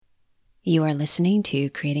You are listening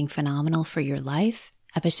to Creating Phenomenal for Your Life,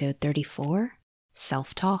 episode 34,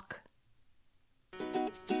 Self-Talk.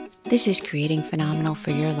 This is Creating Phenomenal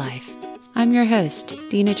for Your Life. I'm your host,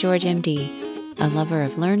 Dina George, MD, a lover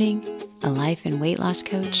of learning, a life and weight loss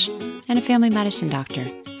coach, and a family medicine doctor.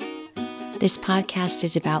 This podcast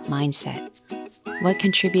is about mindset, what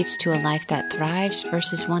contributes to a life that thrives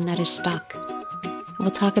versus one that is stuck.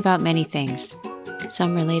 We'll talk about many things.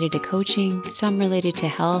 Some related to coaching, some related to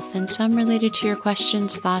health, and some related to your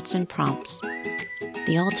questions, thoughts, and prompts.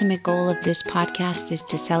 The ultimate goal of this podcast is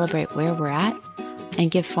to celebrate where we're at and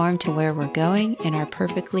give form to where we're going in our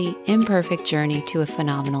perfectly imperfect journey to a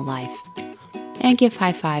phenomenal life. And give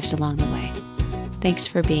high fives along the way. Thanks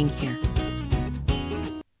for being here.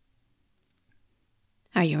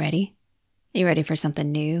 Are you ready? You ready for something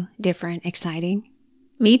new, different, exciting?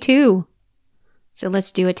 Me too! So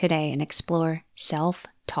let's do it today and explore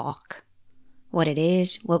self-talk. What it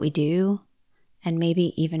is, what we do, and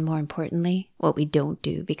maybe even more importantly, what we don't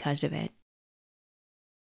do because of it.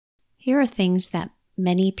 Here are things that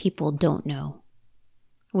many people don't know.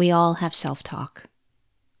 We all have self-talk.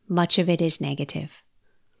 Much of it is negative.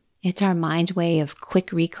 It's our mind's way of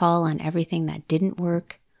quick recall on everything that didn't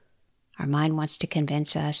work. Our mind wants to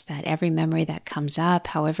convince us that every memory that comes up,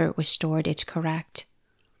 however it was stored, it's correct.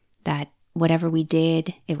 That whatever we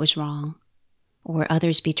did, it was wrong, or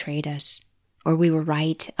others betrayed us, or we were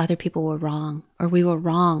right, other people were wrong, or we were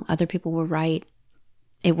wrong, other people were right.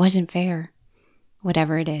 It wasn't fair,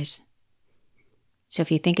 whatever it is. So if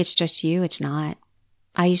you think it's just you, it's not.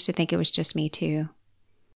 I used to think it was just me too,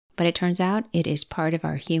 but it turns out it is part of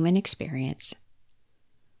our human experience.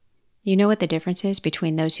 You know what the difference is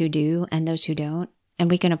between those who do and those who don't? And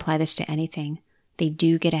we can apply this to anything. They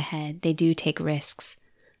do get ahead, they do take risks.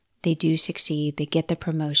 They do succeed, they get the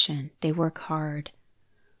promotion, they work hard.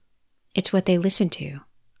 It's what they listen to,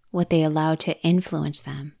 what they allow to influence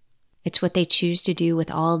them. It's what they choose to do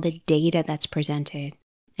with all the data that's presented.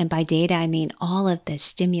 And by data, I mean all of the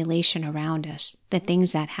stimulation around us, the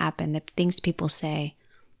things that happen, the things people say,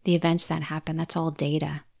 the events that happen, that's all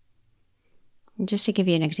data. And just to give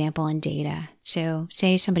you an example on data, so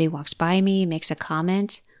say somebody walks by me, makes a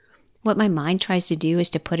comment. What my mind tries to do is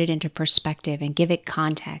to put it into perspective and give it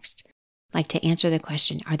context, like to answer the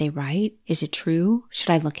question, are they right? Is it true? Should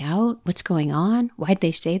I look out? What's going on? Why'd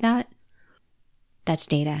they say that? That's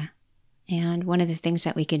data. And one of the things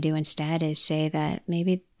that we could do instead is say that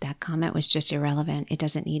maybe that comment was just irrelevant. It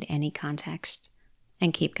doesn't need any context,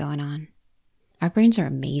 and keep going on. Our brains are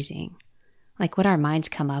amazing. Like what our minds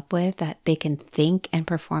come up with, that they can think and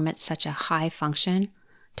perform at such a high function,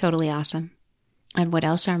 totally awesome. And what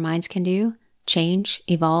else our minds can do? Change,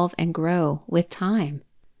 evolve, and grow with time,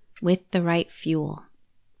 with the right fuel.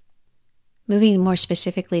 Moving more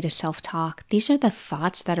specifically to self-talk, these are the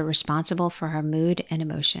thoughts that are responsible for our mood and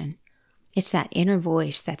emotion. It's that inner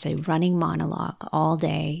voice that's a running monologue all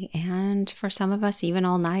day, and for some of us, even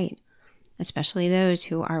all night, especially those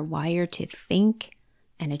who are wired to think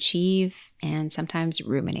and achieve and sometimes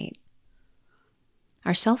ruminate.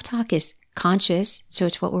 Our self-talk is conscious, so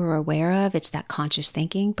it's what we're aware of, it's that conscious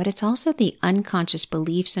thinking, but it's also the unconscious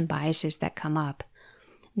beliefs and biases that come up.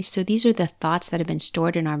 So these are the thoughts that have been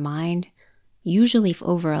stored in our mind, usually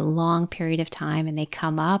over a long period of time, and they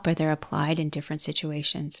come up or they're applied in different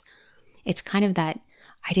situations. It's kind of that,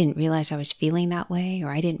 I didn't realize I was feeling that way,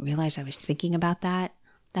 or I didn't realize I was thinking about that.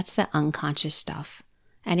 That's the unconscious stuff,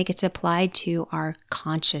 and it gets applied to our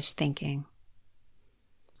conscious thinking.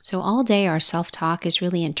 So all day our self-talk is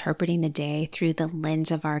really interpreting the day through the lens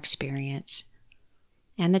of our experience.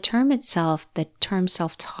 And the term itself, the term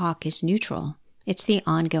self-talk, is neutral. It's the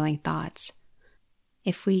ongoing thoughts.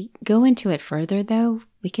 If we go into it further though,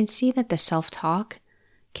 we can see that the self-talk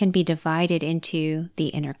can be divided into the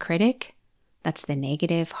inner critic, that's the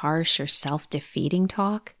negative, harsh, or self-defeating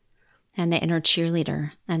talk, and the inner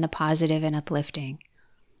cheerleader, and the positive and uplifting.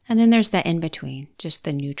 And then there's the in-between, just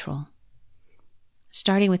the neutral.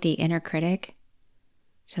 Starting with the inner critic,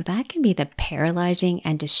 so that can be the paralyzing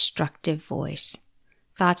and destructive voice.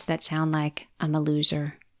 Thoughts that sound like, I'm a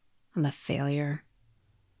loser, I'm a failure.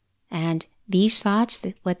 And these thoughts,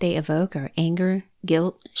 what they evoke are anger,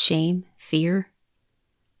 guilt, shame, fear.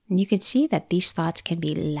 And you can see that these thoughts can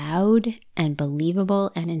be loud and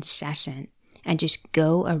believable and incessant and just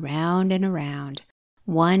go around and around.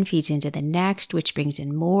 One feeds into the next, which brings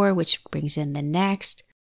in more, which brings in the next.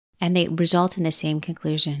 And they result in the same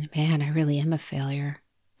conclusion. Man, I really am a failure.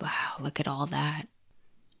 Wow, look at all that.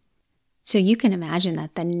 So you can imagine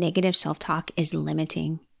that the negative self-talk is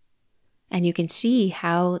limiting. And you can see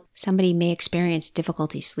how somebody may experience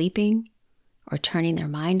difficulty sleeping or turning their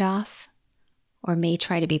mind off, or may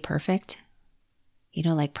try to be perfect.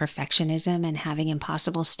 Like perfectionism and having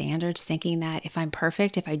impossible standards, thinking that if I'm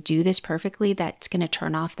perfect, if I do this perfectly, that's going to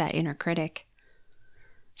turn off that inner critic.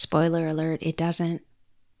 Spoiler alert, it doesn't.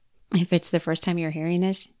 If it's the first time you're hearing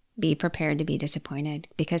this, be prepared to be disappointed,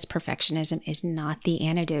 because perfectionism is not the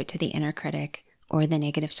antidote to the inner critic or the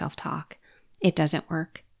negative self-talk. It doesn't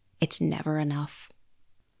work. It's never enough.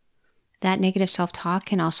 That negative self-talk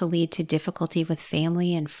can also lead to difficulty with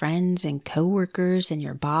family and friends and coworkers and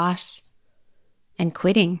your boss, and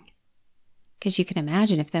quitting. Because you can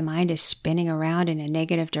imagine if the mind is spinning around in a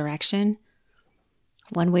negative direction,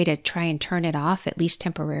 one way to try and turn it off, at least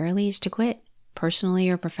temporarily, is to quit, personally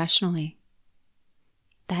or professionally.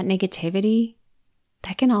 That negativity,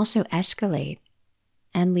 that can also escalate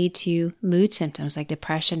and lead to mood symptoms like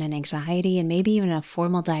depression and anxiety, and maybe even a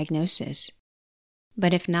formal diagnosis.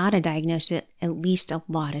 But if not a diagnosis, at least a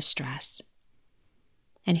lot of stress.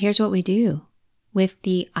 And here's what we do. With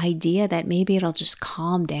the idea that maybe it'll just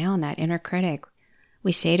calm down that inner critic,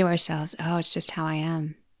 we say to ourselves, oh, it's just how I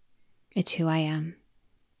am. It's who I am.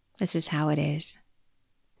 This is how it is.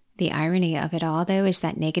 The irony of it all, though, is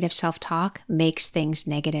that negative self-talk makes things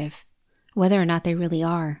negative, whether or not they really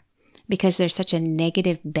are, because there's such a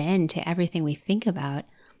negative bend to everything we think about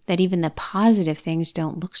that even the positive things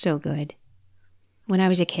don't look so good. When I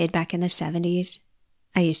was a kid back in the 70s,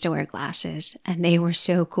 I used to wear glasses, and they were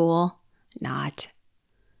so cool. Not.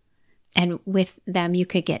 And with them, you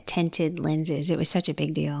could get tinted lenses. It was such a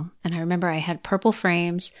big deal. And I remember I had purple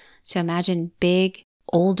frames. So imagine big,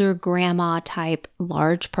 older grandma type,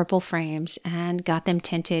 large purple frames, and got them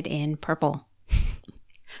tinted in purple.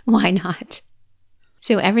 Why not?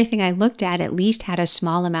 So everything I looked at least had a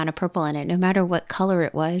small amount of purple in it. No matter what color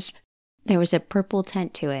it was, there was a purple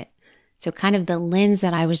tint to it. So kind of the lens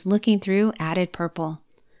that I was looking through added purple.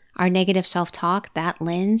 Our negative self-talk, that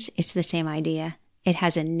lens, it's the same idea. It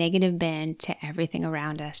has a negative bend to everything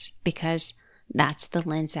around us because that's the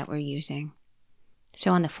lens that we're using.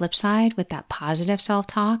 So on the flip side, with that positive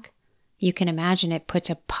self-talk, you can imagine it puts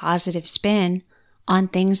a positive spin on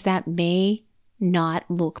things that may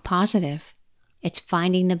not look positive. It's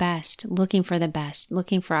finding the best, looking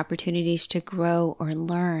for opportunities to grow or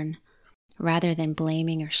learn rather than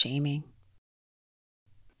blaming or shaming.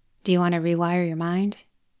 Do you want to rewire your mind?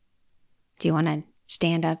 Do you want to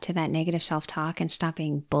stand up to that negative self-talk and stop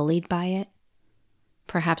being bullied by it?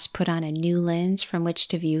 Perhaps put on a new lens from which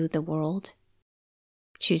to view the world?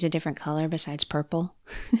 Choose a different color besides purple?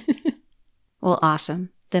 Well, awesome.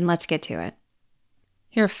 Then let's get to it.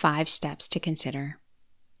 Here are 5 steps to consider.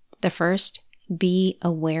 The first, be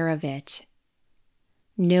aware of it.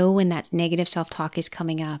 Know when that negative self-talk is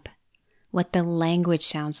coming up, what the language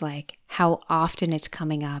sounds like, how often it's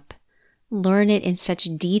coming up. Learn it in such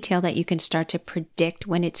detail that you can start to predict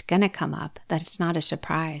when it's going to come up, that it's not a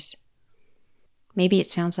surprise. Maybe it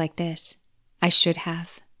sounds like this. I should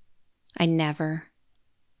have. I never.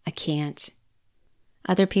 I can't.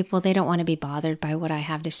 Other people, they don't want to be bothered by what I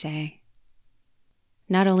have to say.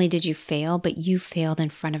 Not only did you fail, but you failed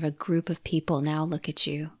in front of a group of people. Now look at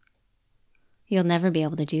you. You'll never be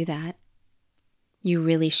able to do that. You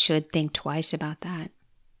really should think twice about that.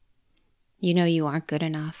 You know you aren't good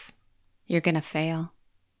enough. You're going to fail.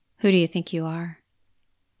 Who do you think you are?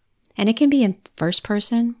 And it can be in first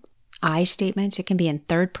person, I statements. It can be in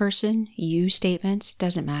third person, you statements.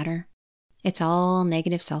 Doesn't matter. It's all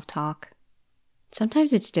negative self-talk.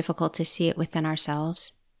 Sometimes it's difficult to see it within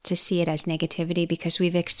ourselves, to see it as negativity because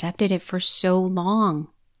we've accepted it for so long.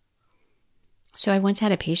 So I once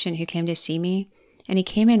had a patient who came to see me, and he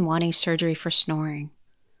came in wanting surgery for snoring.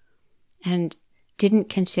 And didn't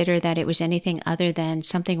consider that it was anything other than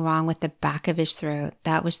something wrong with the back of his throat.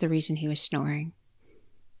 That was the reason he was snoring.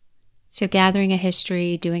 So gathering a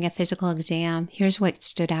history, doing a physical exam, here's what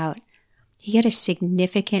stood out. He had a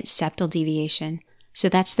significant septal deviation. So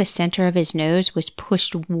that's the center of his nose was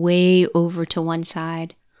pushed way over to one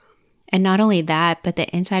side. And not only that, but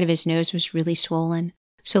the inside of his nose was really swollen.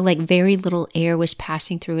 So like very little air was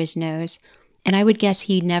passing through his nose. And I would guess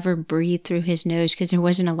he never breathed through his nose because there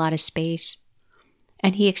wasn't a lot of space.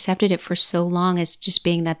 And he accepted it for so long as just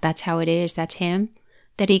being that that's how it is, that's him,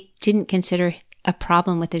 that he didn't consider a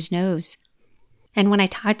problem with his nose. And when I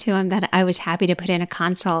talked to him that I was happy to put in a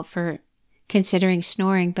consult for considering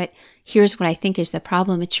snoring, but here's what I think is the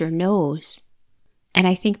problem, it's your nose. And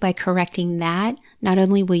I think by correcting that, not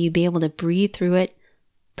only will you be able to breathe through it,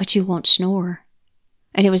 but you won't snore.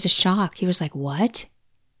 And it was a shock. He was like, what?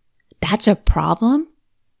 That's a problem?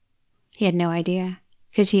 He had no idea.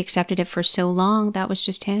 Because he accepted it for so long, that was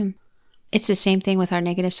just him. It's the same thing with our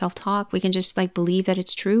negative self-talk. We can just believe that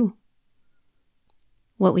it's true.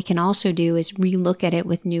 what we can also do is relook at it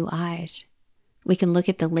with new eyes. We can look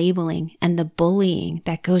at the labeling and the bullying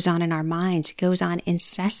that goes on in our minds. It goes on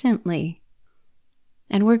incessantly.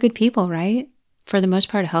 And we're good people, right? For the most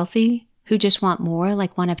part, healthy, who just want more,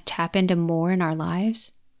 like want to tap into more in our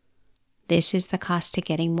lives. This is the cost to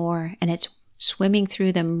getting more, and it's swimming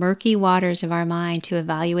through the murky waters of our mind to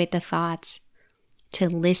evaluate the thoughts, to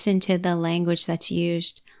listen to the language that's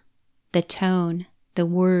used, the tone, the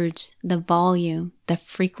words, the volume, the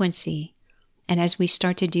frequency. And as we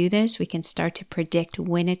start to do this, we can start to predict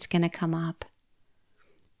when it's going to come up.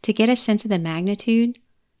 To get a sense of the magnitude,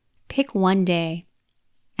 pick one day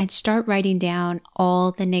and start writing down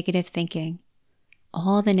all the negative thinking,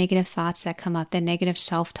 all the negative thoughts that come up, the negative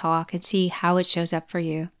self-talk, and see how it shows up for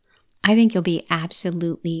you. I think you'll be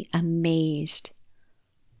absolutely amazed.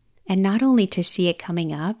 And not only to see it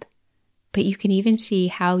coming up, but you can even see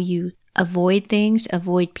how you avoid things,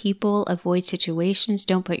 avoid people, avoid situations,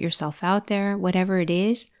 don't put yourself out there, whatever it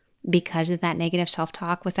is, because of that negative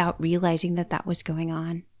self-talk without realizing that that was going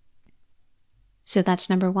on. So that's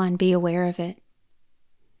number 1, be aware of it.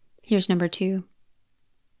 Here's number 2.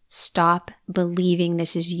 Stop believing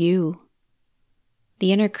this is you.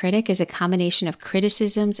 The inner critic is a combination of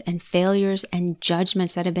criticisms and failures and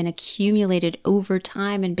judgments that have been accumulated over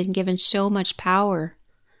time and been given so much power.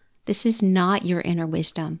 This is not your inner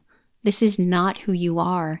wisdom. This is not who you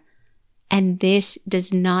are. And this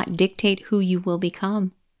does not dictate who you will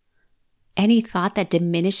become. Any thought that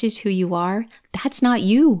diminishes who you are, that's not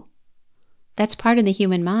you. That's part of the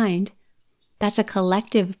human mind. That's a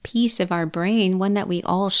collective piece of our brain, one that we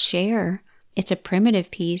all share. It's a primitive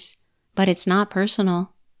piece, but it's not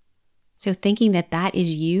personal. So thinking that that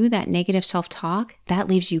is you, that negative self-talk, that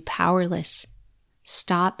leaves you powerless.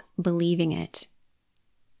 Stop believing it.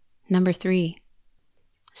 Number 3,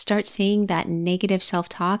 start seeing that negative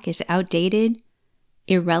self-talk is outdated,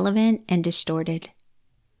 irrelevant, and distorted.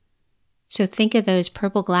 So think of those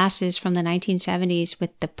purple glasses from the 1970s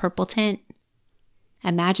with the purple tint.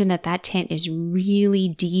 Imagine that tint is really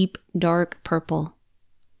deep, dark purple.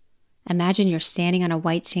 Imagine you're standing on a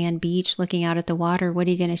white sand beach looking out at the water. What are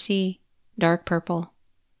you going to see? Dark purple.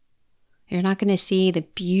 You're not going to see the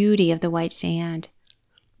beauty of the white sand,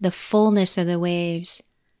 the fullness of the waves,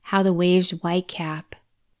 how the waves white cap.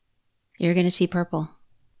 You're going to see purple.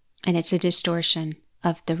 And it's a distortion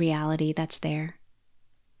of the reality that's there.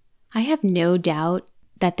 I have no doubt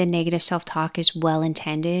that the negative self-talk is well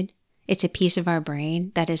intended. It's a piece of our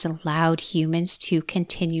brain that has allowed humans to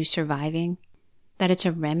continue surviving. That it's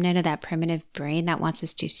a remnant of that primitive brain that wants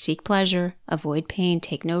us to seek pleasure, avoid pain,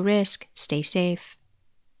 take no risk, stay safe.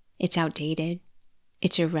 It's outdated.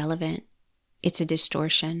 It's irrelevant. It's a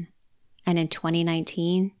distortion. And in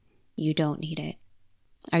 2019, you don't need it.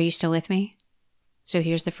 Are you still with me? So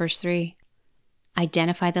here's the first 3.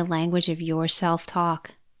 Identify the language of your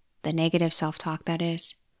self-talk, the negative self-talk that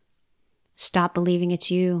is. Stop believing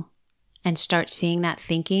it's you and start seeing that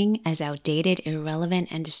thinking as outdated, irrelevant,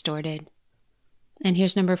 and distorted. And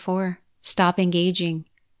here's number 4, stop engaging.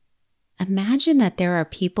 Imagine that there are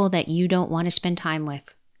people that you don't want to spend time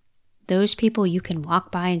with. Those people you can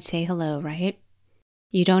walk by and say hello, right?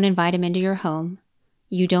 You don't invite them into your home.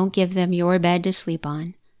 You don't give them your bed to sleep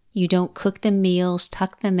on. You don't cook them meals,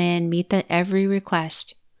 tuck them in, meet every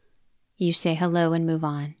request. You say hello and move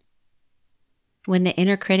on. When the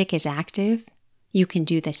inner critic is active, you can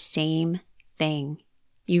do the same thing.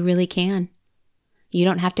 You really can. You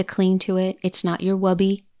don't have to cling to it. It's not your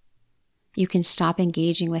wubby. You can stop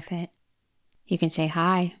engaging with it. You can say,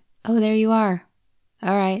 hi. Oh, there you are.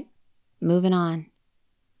 All right. Moving on.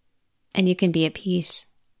 And you can be at peace,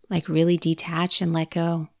 like really detach and let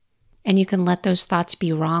go. And you can let those thoughts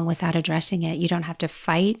be wrong without addressing it. You don't have to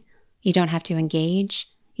fight. You don't have to engage.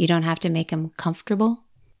 You don't have to make them comfortable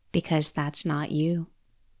because that's not you.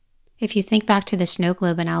 If you think back to the snow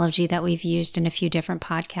globe analogy that we've used in a few different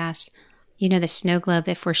podcasts, you know the snow globe,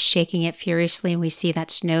 if we're shaking it furiously and we see that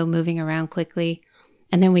snow moving around quickly,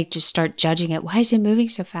 and then we just start judging it. Why is it moving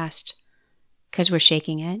so fast? Because we're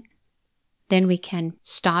shaking it. Then we can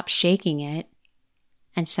stop shaking it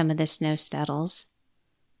and some of the snow settles.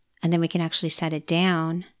 And then we can actually set it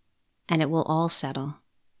down and it will all settle.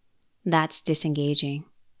 That's disengaging.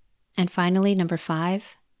 And finally, number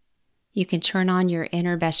 5, you can turn on your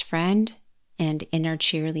inner best friend and inner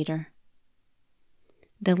cheerleader.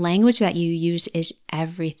 The language that you use is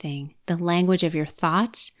everything. The language of your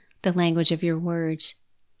thoughts, the language of your words.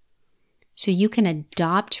 So you can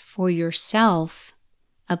adopt for yourself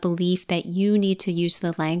a belief that you need to use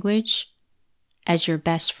the language as your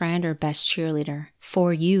best friend or best cheerleader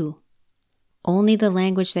for you. only the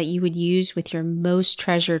language that you would use with your most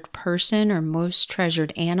treasured person or most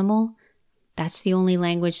treasured animal, that's the only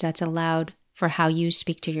language that's allowed for how you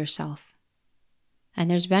speak to yourself. And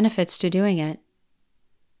there's benefits to doing it,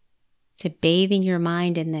 to bathing your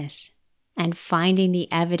mind in this and finding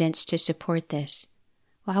the evidence to support this.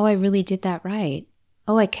 Wow, I really did that right.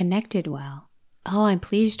 Oh, I connected well. Oh, I'm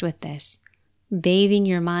pleased with this. Bathing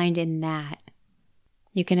your mind in that.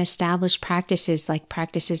 You can establish practices like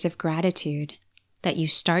practices of gratitude, that you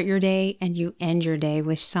start your day and you end your day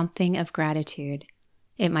with something of gratitude.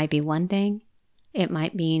 It might be one thing. It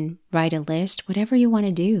might mean write a list, whatever you want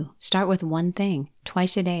to do. Start with one thing,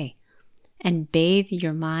 twice a day, and bathe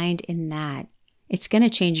your mind in that. It's going to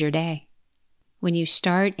change your day. When you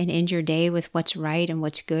start and end your day with what's right and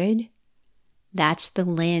what's good, that's the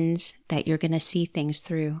lens that you're going to see things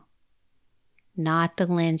through, not the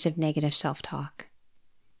lens of negative self-talk.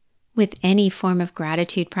 With any form of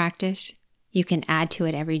gratitude practice, you can add to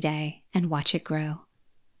it every day and watch it grow.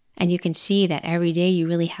 And you can see that every day you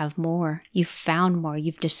really have more. You've found more.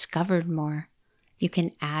 You've discovered more. You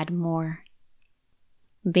can add more.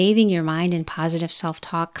 Bathing your mind in positive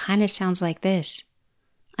self-talk kind of sounds like this.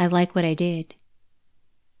 I like what I did.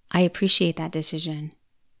 I appreciate that decision.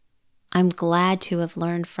 I'm glad to have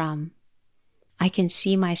learned from. I can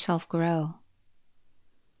see myself grow.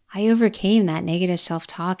 I overcame that negative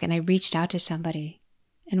self-talk and I reached out to somebody.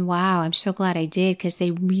 And wow, I'm so glad I did, because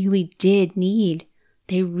they really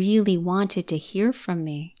they really wanted to hear from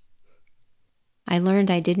me. I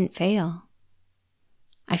learned I didn't fail.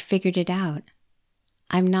 I figured it out.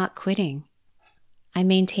 I'm not quitting. I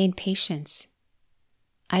maintained patience.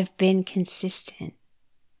 I've been consistent.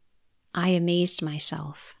 I amazed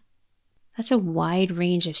myself. That's a wide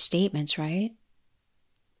range of statements, right?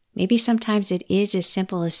 Maybe sometimes it is as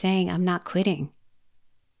simple as saying, I'm not quitting.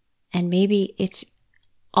 And maybe it's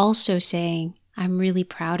also saying, I'm really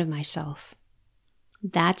proud of myself.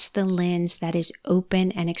 That's the lens that is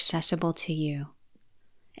open and accessible to you.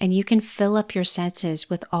 And you can fill up your senses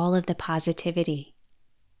with all of the positivity.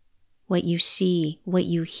 What you see, what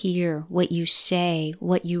you hear, what you say,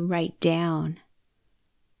 what you write down.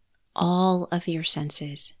 All of your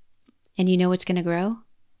senses. And you know what's going to grow?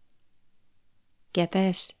 Get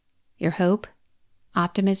this. Your hope,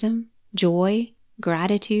 optimism, joy,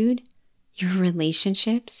 gratitude, your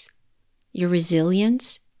relationships, your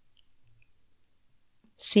resilience.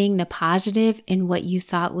 Seeing the positive in what you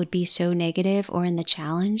thought would be so negative or in the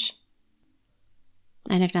challenge.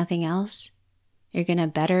 And if nothing else, you're going to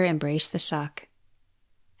better embrace the suck.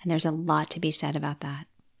 And there's a lot to be said about that.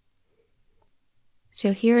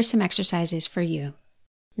 So here are some exercises for you.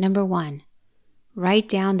 Number 1, write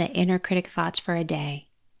down the inner critic thoughts for a day.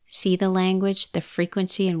 See the language, the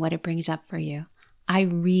frequency, and what it brings up for you. I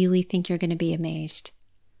really think you're going to be amazed.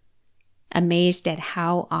 Amazed at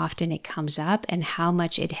how often it comes up and how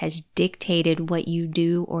much it has dictated what you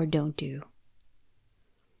do or don't do.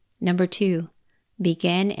 Number 2,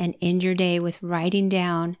 begin and end your day with writing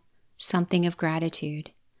down something of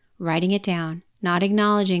gratitude. Writing it down, not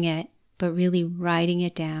acknowledging it, but really writing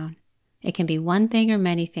it down. It can be one thing or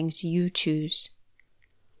many things you choose.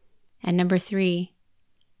 And number 3,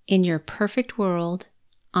 in your perfect world,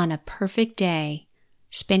 on a perfect day,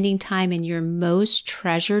 spending time in your most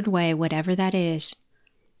treasured way, whatever that is,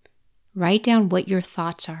 write down what your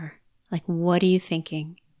thoughts are. Like, what are you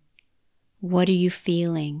thinking? What are you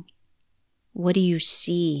feeling? What do you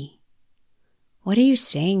see? What are you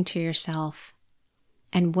saying to yourself?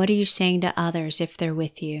 And what are you saying to others if they're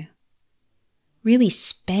with you? Really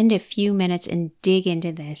spend a few minutes and dig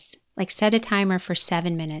into this. Like, set a timer for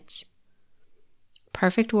 7 minutes.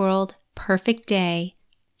 Perfect world, perfect day,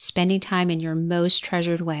 spending time in your most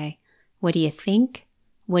treasured way. What do you think?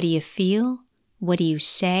 What do you feel? What do you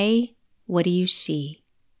say? What do you see?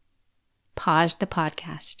 Pause the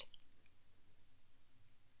podcast.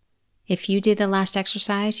 If you did the last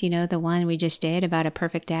exercise, the one we just did about a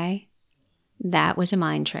perfect day, that was a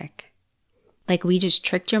mind trick. Like, we just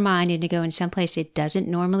tricked your mind into going someplace it doesn't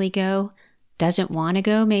normally go, doesn't want to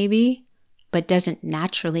go maybe, but doesn't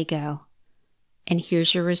naturally go. And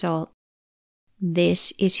here's your result.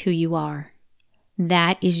 This is who you are.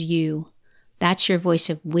 That is you. That's your voice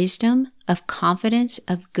of wisdom, of confidence,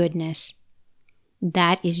 of goodness.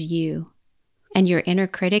 That is you. And your inner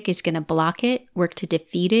critic is going to block it, work to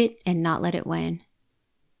defeat it, and not let it win.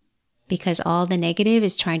 Because all the negative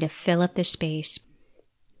is trying to fill up the space.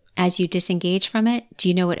 As you disengage from it, do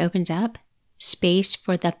you know what opens up? Space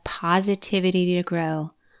for the positivity to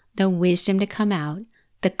grow, the wisdom to come out,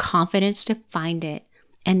 the confidence to find it,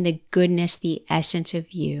 and the goodness, the essence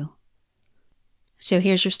of you. So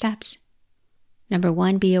here's your steps. Number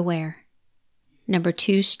 1, be aware. Number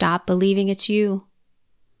 2, stop believing it's you.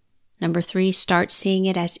 Number 3, start seeing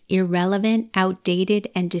it as irrelevant, outdated,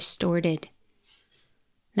 and distorted.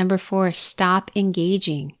 Number 4, stop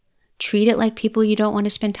engaging. Treat it like people you don't want to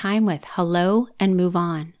spend time with. Hello, and move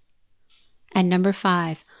on. And number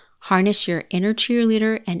 5, harness your inner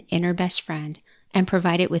cheerleader and inner best friend and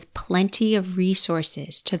provide it with plenty of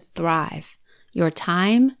resources to thrive. Your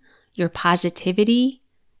time, your positivity,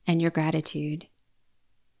 and your gratitude.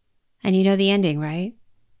 And you know the ending, right?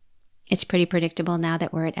 It's pretty predictable now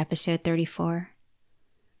that we're at episode 34.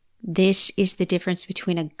 This is the difference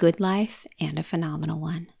between a good life and a phenomenal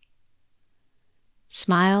one.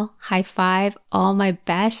 Smile, high five, all my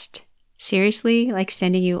best. Seriously, like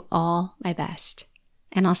sending you all my best.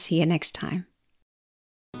 And I'll see you next time.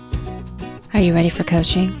 Are you ready for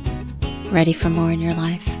coaching? Ready for more in your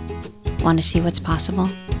life? Want to see what's possible?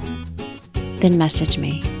 Then message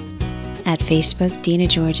me at Facebook, Dina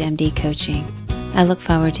George MD Coaching. I look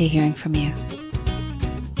forward to hearing from you.